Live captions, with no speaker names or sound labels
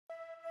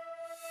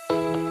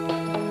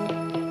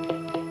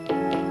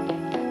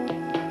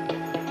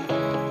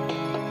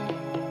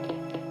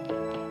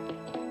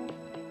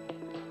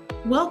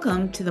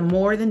Welcome to the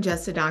More Than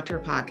Just a Doctor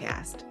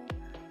podcast.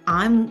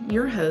 I'm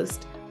your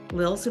host,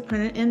 Lil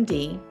Suprenant,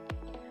 MD.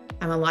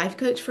 I'm a life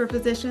coach for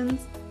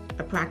physicians,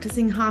 a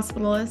practicing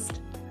hospitalist,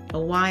 a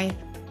wife,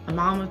 a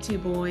mom of two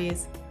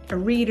boys, a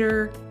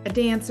reader, a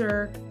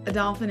dancer, a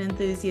dolphin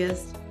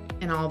enthusiast,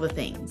 and all the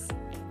things.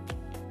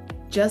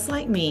 Just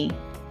like me,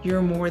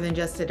 you're more than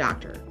just a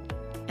doctor,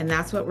 and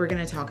that's what we're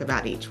going to talk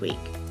about each week.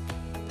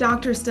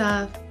 Doctor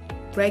stuff,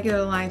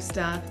 regular life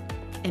stuff,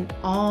 and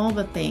all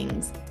the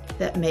things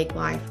that make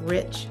life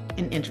rich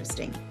and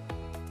interesting.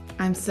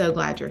 I'm so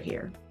glad you're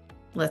here.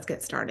 Let's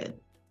get started.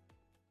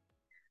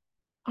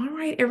 All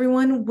right,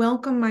 everyone.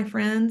 Welcome, my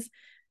friends.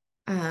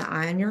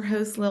 I'm your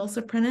host, Lil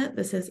Suprenant.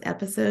 This is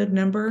episode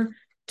number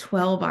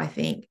 12, I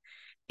think.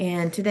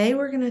 And today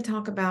we're going to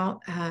talk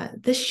about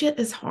this shit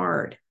is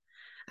hard,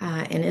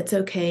 and it's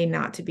okay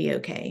not to be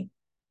okay.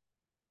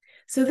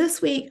 So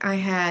this week I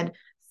had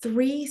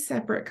 3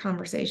 separate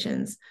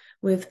conversations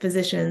with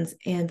physicians,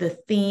 and the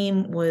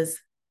theme was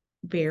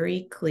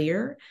very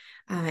clear.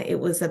 It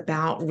was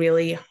about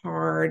really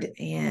hard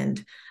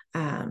and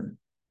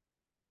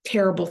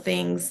terrible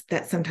things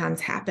that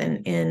sometimes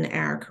happen in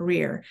our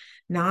career,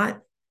 not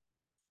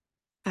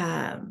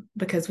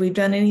because we've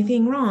done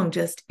anything wrong,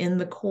 just in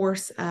the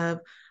course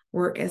of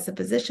work as a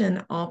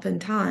physician,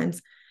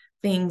 oftentimes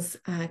things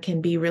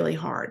can be really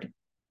hard.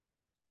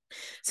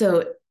 So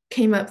it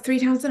came up 3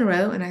 times in a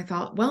row, and I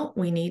thought, well,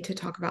 we need to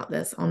talk about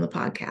this on the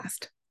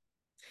podcast.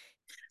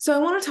 So I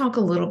want to talk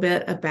a little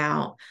bit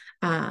about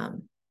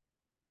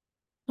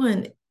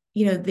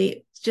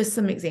just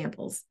some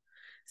examples.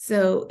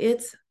 So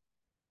it's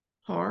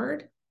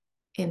hard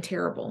and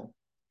terrible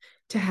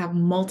to have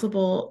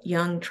multiple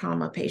young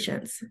trauma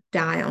patients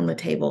die on the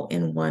table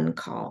in one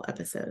call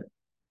episode.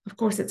 Of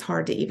course, it's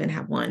hard to even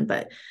have one,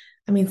 but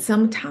I mean,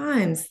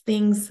 sometimes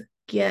things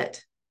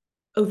get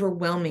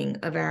overwhelming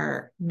of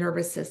our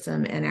nervous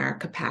system and our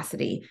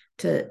capacity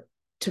to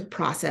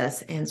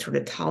process and sort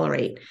of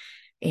tolerate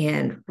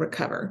and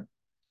recover.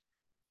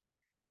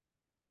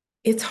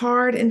 It's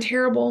hard and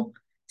terrible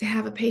to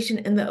have a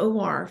patient in the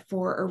OR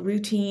for a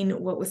routine,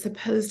 what was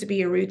supposed to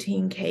be a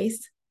routine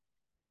case,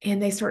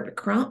 and they start to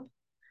crump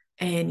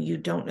and you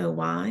don't know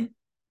why.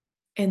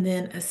 And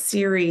then a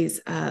series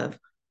of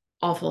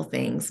awful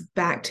things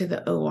back to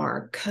the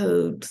OR,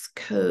 code,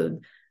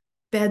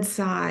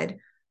 bedside,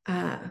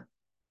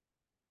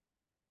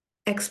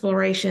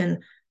 exploration,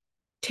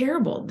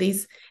 terrible.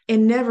 These,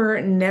 and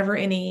never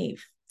any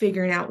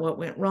figuring out what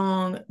went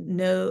wrong,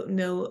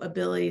 no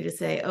ability to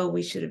say, oh,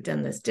 we should have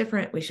done this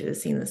different. We should have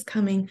seen this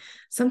coming.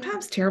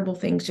 Sometimes terrible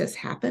things just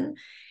happen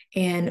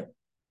and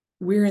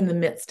we're in the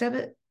midst of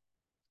it.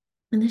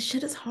 And this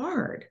shit is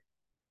hard.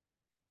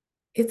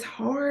 It's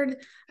hard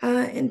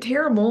and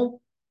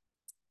terrible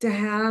to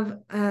have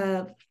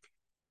a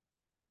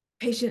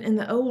patient in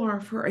the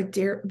OR for a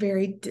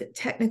very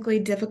technically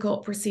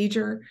difficult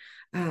procedure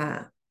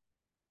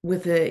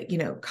with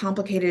a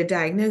complicated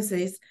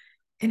diagnosis,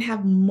 and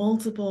have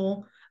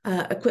multiple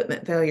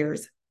equipment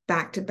failures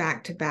back to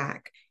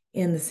back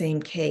in the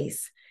same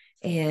case.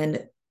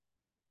 And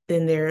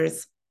then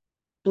there's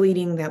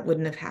bleeding that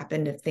wouldn't have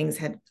happened if things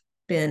had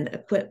been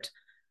equipped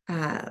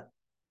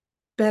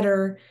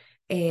better,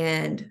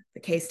 and the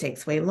case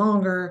takes way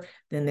longer.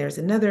 Then there's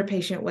another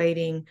patient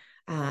waiting,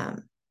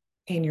 and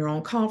you're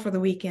on call for the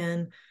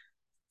weekend,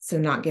 so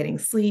not getting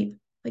sleep.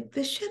 Like,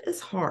 this shit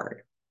is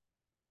hard.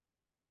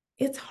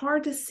 It's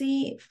hard to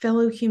see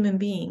fellow human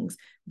beings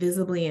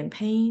visibly in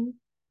pain.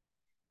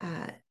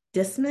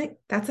 Dyspneic,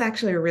 that's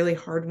actually a really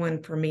hard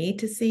one for me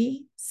to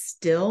see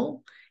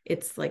still.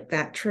 It's like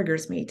that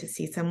triggers me to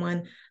see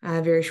someone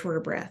very short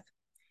of breath.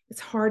 It's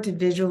hard to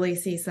visually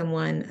see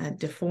someone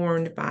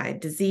deformed by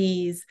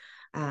disease,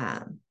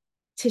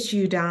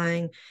 tissue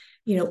dying.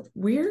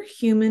 We're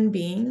human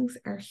beings.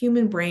 Our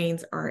human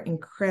brains are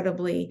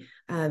incredibly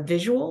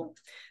visual.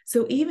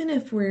 So even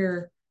if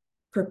we're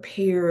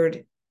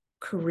prepared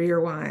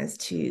career-wise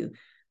to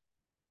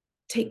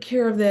take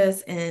care of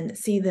this and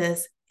see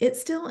this, it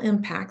still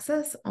impacts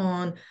us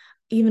on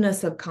even a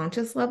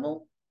subconscious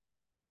level.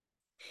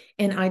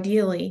 And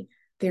ideally,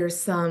 there's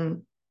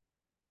some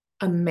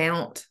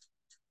amount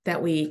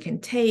that we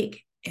can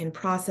take and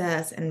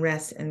process and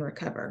rest and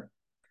recover.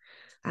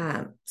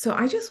 So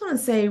I just want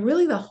to say,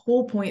 really, the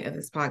whole point of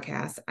this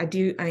podcast, I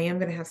am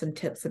going to have some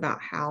tips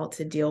about how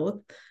to deal with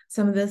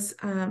some of this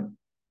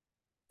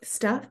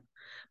stuff.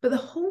 But the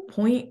whole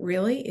point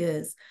really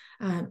is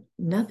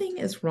nothing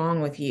is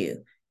wrong with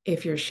you.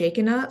 If you're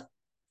shaken up,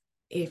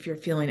 if you're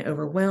feeling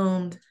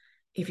overwhelmed,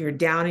 if you're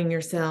doubting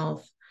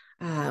yourself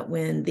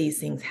when these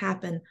things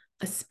happen,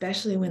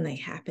 especially when they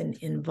happen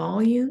in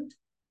volume.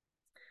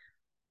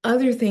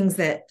 Other things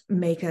that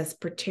make us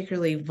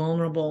particularly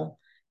vulnerable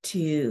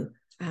to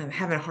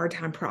having a hard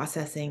time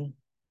processing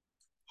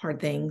hard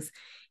things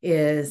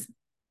is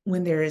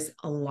when there's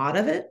a lot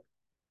of it,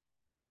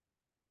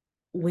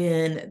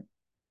 when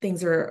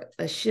things are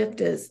a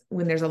shift, is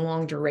when there's a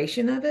long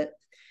duration of it.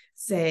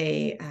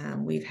 Say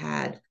we've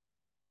had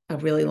a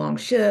really long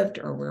shift,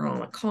 or we're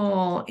on a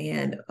call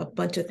and a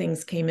bunch of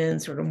things came in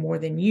sort of more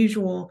than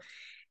usual.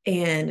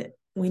 And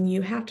when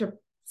you have to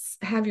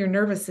have your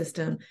nervous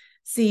system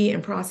see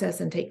and process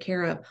and take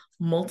care of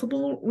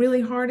multiple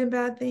really hard and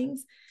bad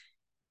things,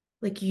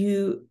 like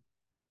you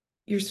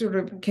sort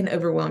of can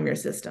overwhelm your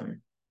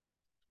system.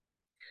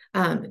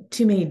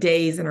 Too many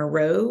days in a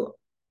row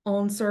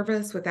on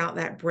service without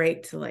that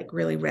break to like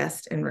really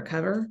rest and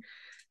recover.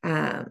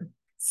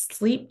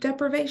 Sleep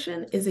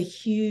deprivation is a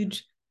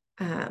huge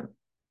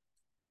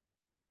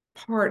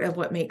part of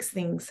what makes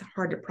things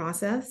hard to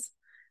process.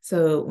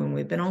 So when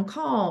we've been on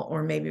call,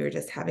 or maybe we're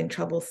just having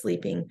trouble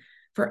sleeping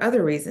for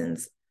other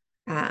reasons,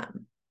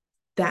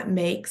 that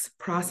makes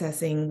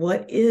processing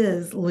what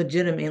is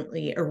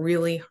legitimately a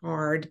really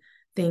hard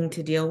thing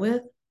to deal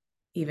with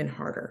even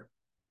harder.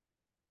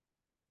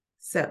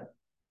 So,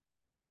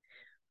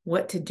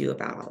 what to do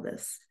about all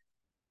this?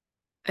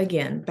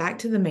 Again, back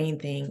to the main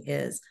thing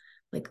is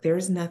like,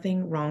 there's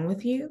nothing wrong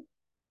with you,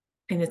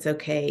 and it's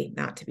okay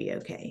not to be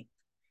okay.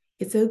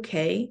 It's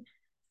okay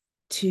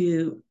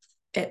to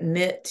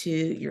admit to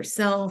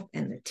yourself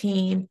and the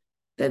team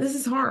that this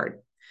is hard.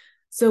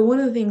 So, one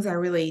of the things I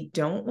really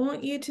don't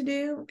want you to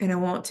do, and I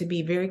want to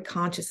be very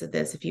conscious of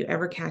this if you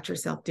ever catch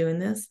yourself doing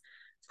this,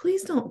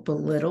 please don't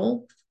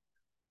belittle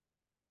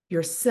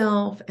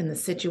yourself and the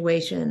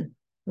situation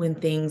when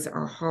things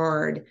are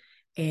hard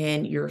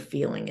and you're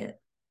feeling it.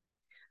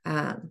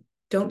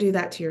 Don't do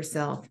that to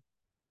yourself.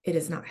 It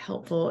is not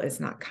helpful, it's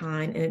not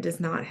kind, and it does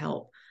not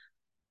help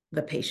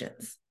the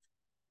patients.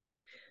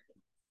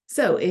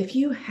 So, if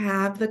you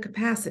have the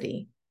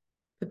capacity,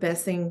 the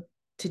best thing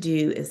to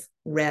do is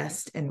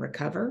rest and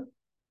recover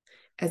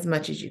as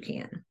much as you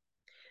can.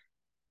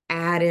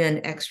 Add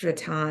in extra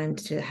time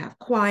to have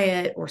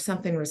quiet or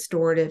something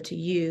restorative to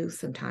you,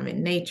 some time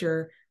in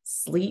nature,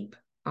 sleep.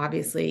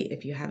 Obviously,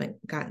 if you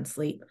haven't gotten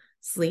sleep,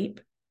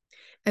 sleep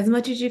as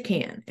much as you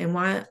can. And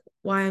why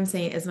I'm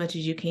saying as much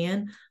as you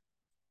can,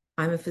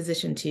 I'm a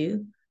physician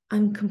too.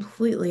 I'm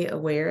completely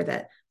aware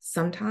that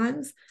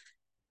sometimes,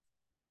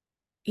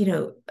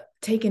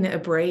 taking a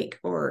break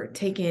or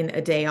taking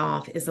a day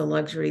off is a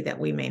luxury that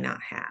we may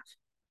not have.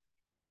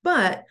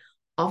 But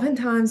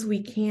oftentimes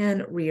we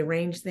can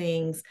rearrange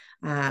things.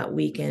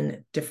 We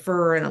can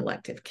defer an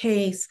elective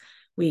case.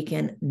 We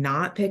can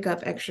not pick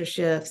up extra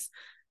shifts.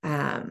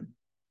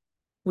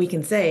 We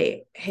can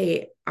say,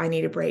 hey, I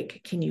need a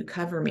break. Can you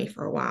cover me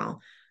for a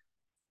while?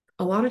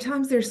 A lot of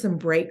times there's some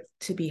break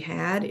to be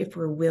had if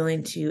we're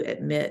willing to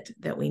admit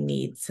that we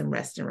need some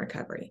rest and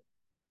recovery.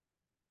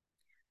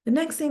 The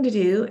next thing to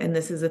do, and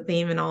this is a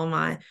theme in all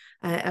my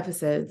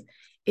episodes,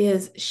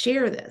 is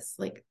share this.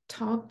 Like,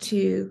 talk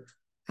to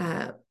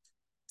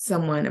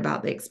someone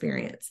about the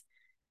experience.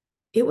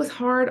 It was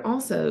hard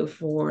also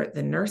for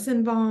the nurse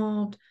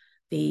involved,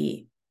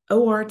 the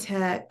OR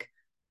tech,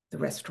 the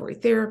respiratory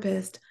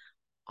therapist,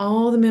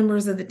 all the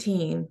members of the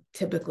team.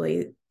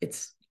 Typically,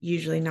 it's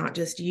usually not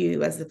just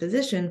you as the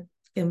physician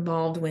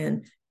involved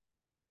when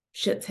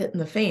shit's hitting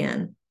the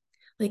fan.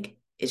 Like,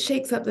 it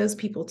shakes up those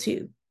people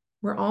too.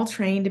 We're all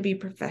trained to be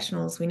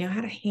professionals. We know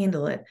how to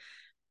handle it.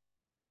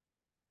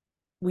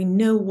 We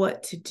know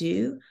what to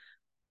do,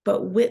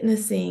 but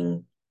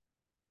witnessing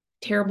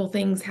terrible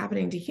things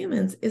happening to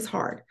humans is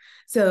hard.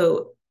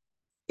 So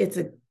it's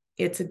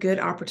a good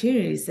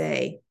opportunity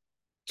to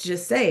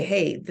just say,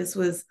 hey, this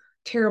was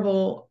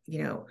terrible,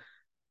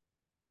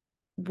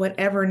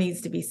 whatever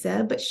needs to be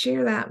said, but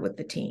share that with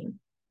the team.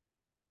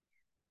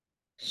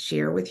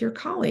 Share with your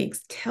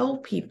colleagues. Tell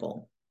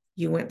people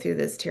you went through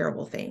this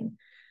terrible thing.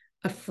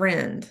 A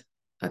friend,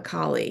 a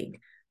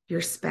colleague, your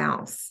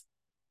spouse.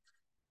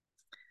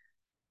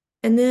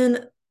 And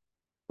then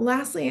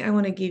lastly, I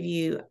want to give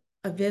you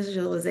a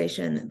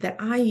visualization that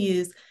I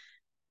use.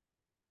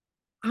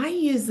 I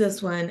use this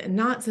one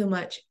not so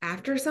much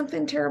after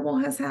something terrible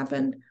has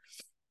happened.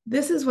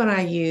 This is what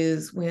I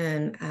use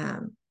when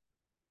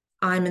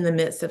I'm in the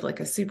midst of like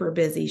a super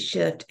busy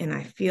shift and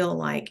I feel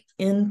like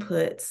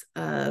inputs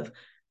of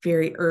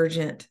very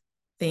urgent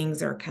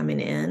things are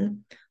coming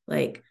in,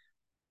 like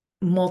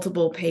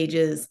multiple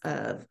pages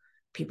of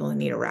people who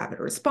need a rapid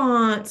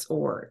response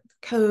or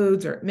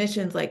codes or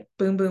admissions, like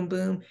boom, boom,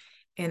 boom.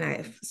 And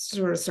I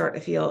sort of start to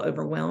feel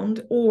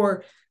overwhelmed,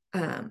 or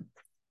a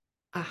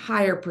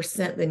higher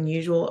percent than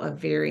usual of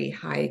very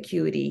high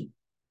acuity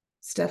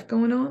stuff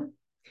going on.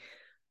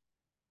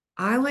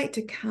 I like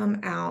to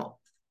come out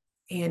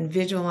and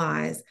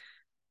visualize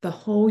the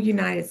whole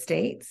United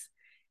States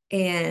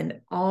and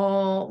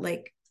all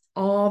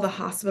the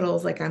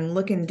hospitals. Like, I'm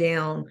looking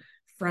down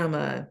from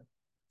I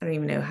don't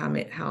even know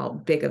how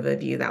big of a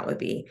view that would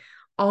be.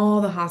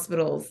 All the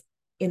hospitals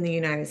in the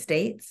United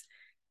States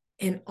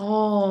and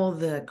all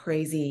the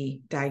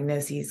crazy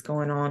diagnoses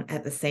going on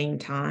at the same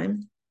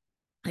time.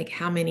 Like,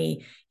 how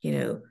many,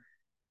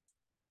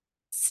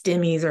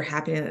 STEMIs are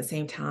happening at the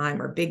same time,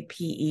 or big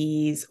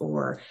PEs,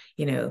 or,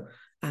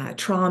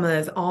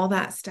 traumas, all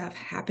that stuff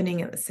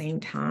happening at the same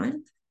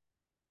time.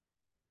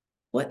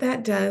 What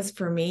that does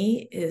for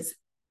me is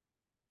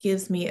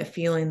gives me a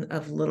feeling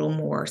of a little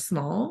more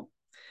small.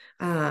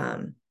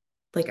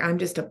 like I'm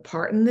just a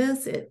part in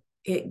this,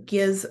 it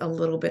gives a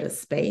little bit of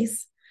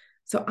space.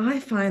 So I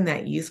find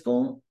that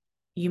useful.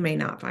 You may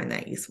not find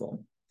that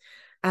useful.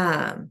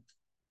 And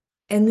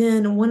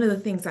then one of the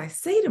things I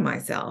say to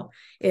myself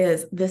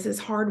is, this is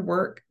hard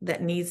work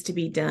that needs to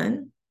be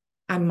done.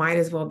 I might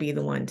as well be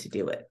the one to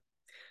do it.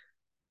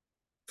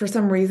 For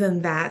some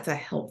reason, that's a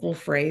helpful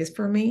phrase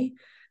for me.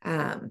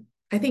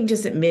 I think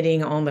just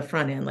admitting on the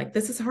front end, like,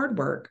 this is hard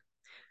work,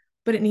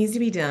 but it needs to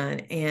be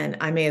done, and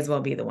I may as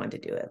well be the one to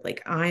do it.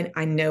 Like,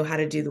 I know how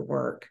to do the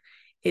work.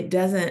 It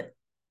doesn't,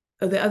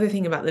 the other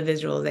thing about the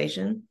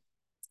visualization,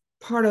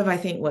 part of, I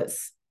think,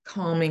 what's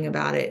calming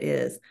about it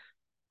is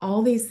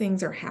all these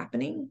things are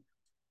happening,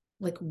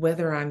 like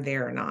whether I'm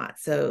there or not.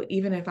 So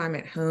even if I'm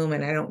at home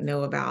and I don't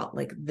know about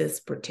like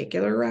this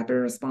particular rapid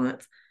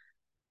response,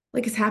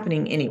 like it's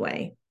happening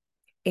anyway,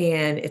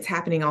 and it's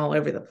happening all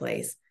over the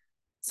place.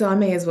 So I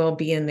may as well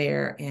be in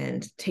there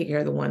and take care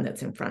of the one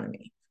that's in front of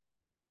me.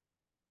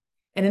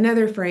 And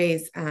another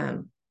phrase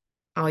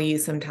I'll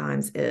use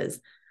sometimes is,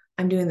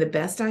 I'm doing the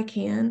best I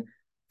can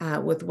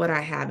with what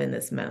I have in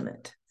this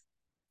moment.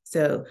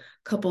 So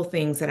a couple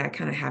things that I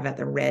kind of have at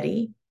the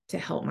ready to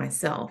help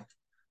myself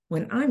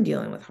when I'm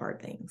dealing with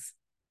hard things.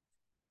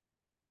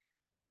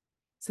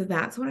 So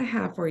that's what I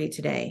have for you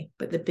today.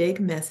 But the big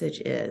message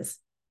is,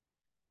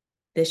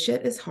 this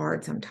shit is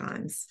hard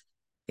sometimes.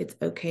 It's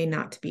okay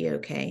not to be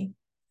okay.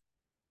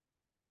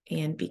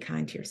 And be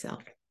kind to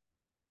yourself.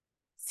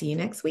 See you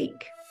next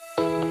week.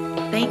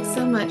 Thanks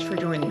so much for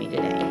joining me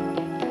today.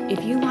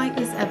 If you like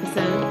this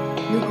episode,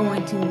 you're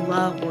going to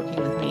love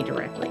working with me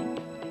directly.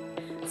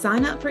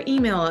 Sign up for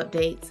email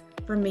updates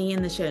from me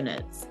in the show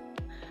notes.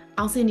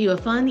 I'll send you a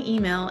fun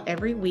email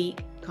every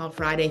week called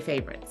Friday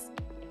Favorites.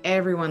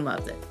 Everyone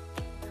loves it.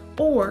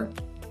 Or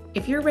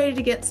if you're ready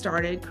to get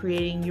started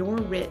creating your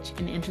rich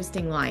and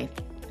interesting life,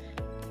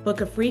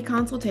 book a free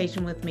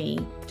consultation with me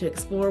to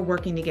explore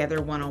working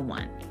together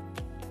one-on-one.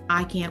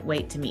 I can't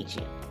wait to meet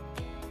you.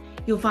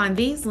 You'll find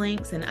these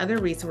links and other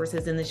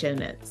resources in the show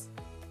notes.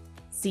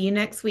 See you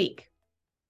next week.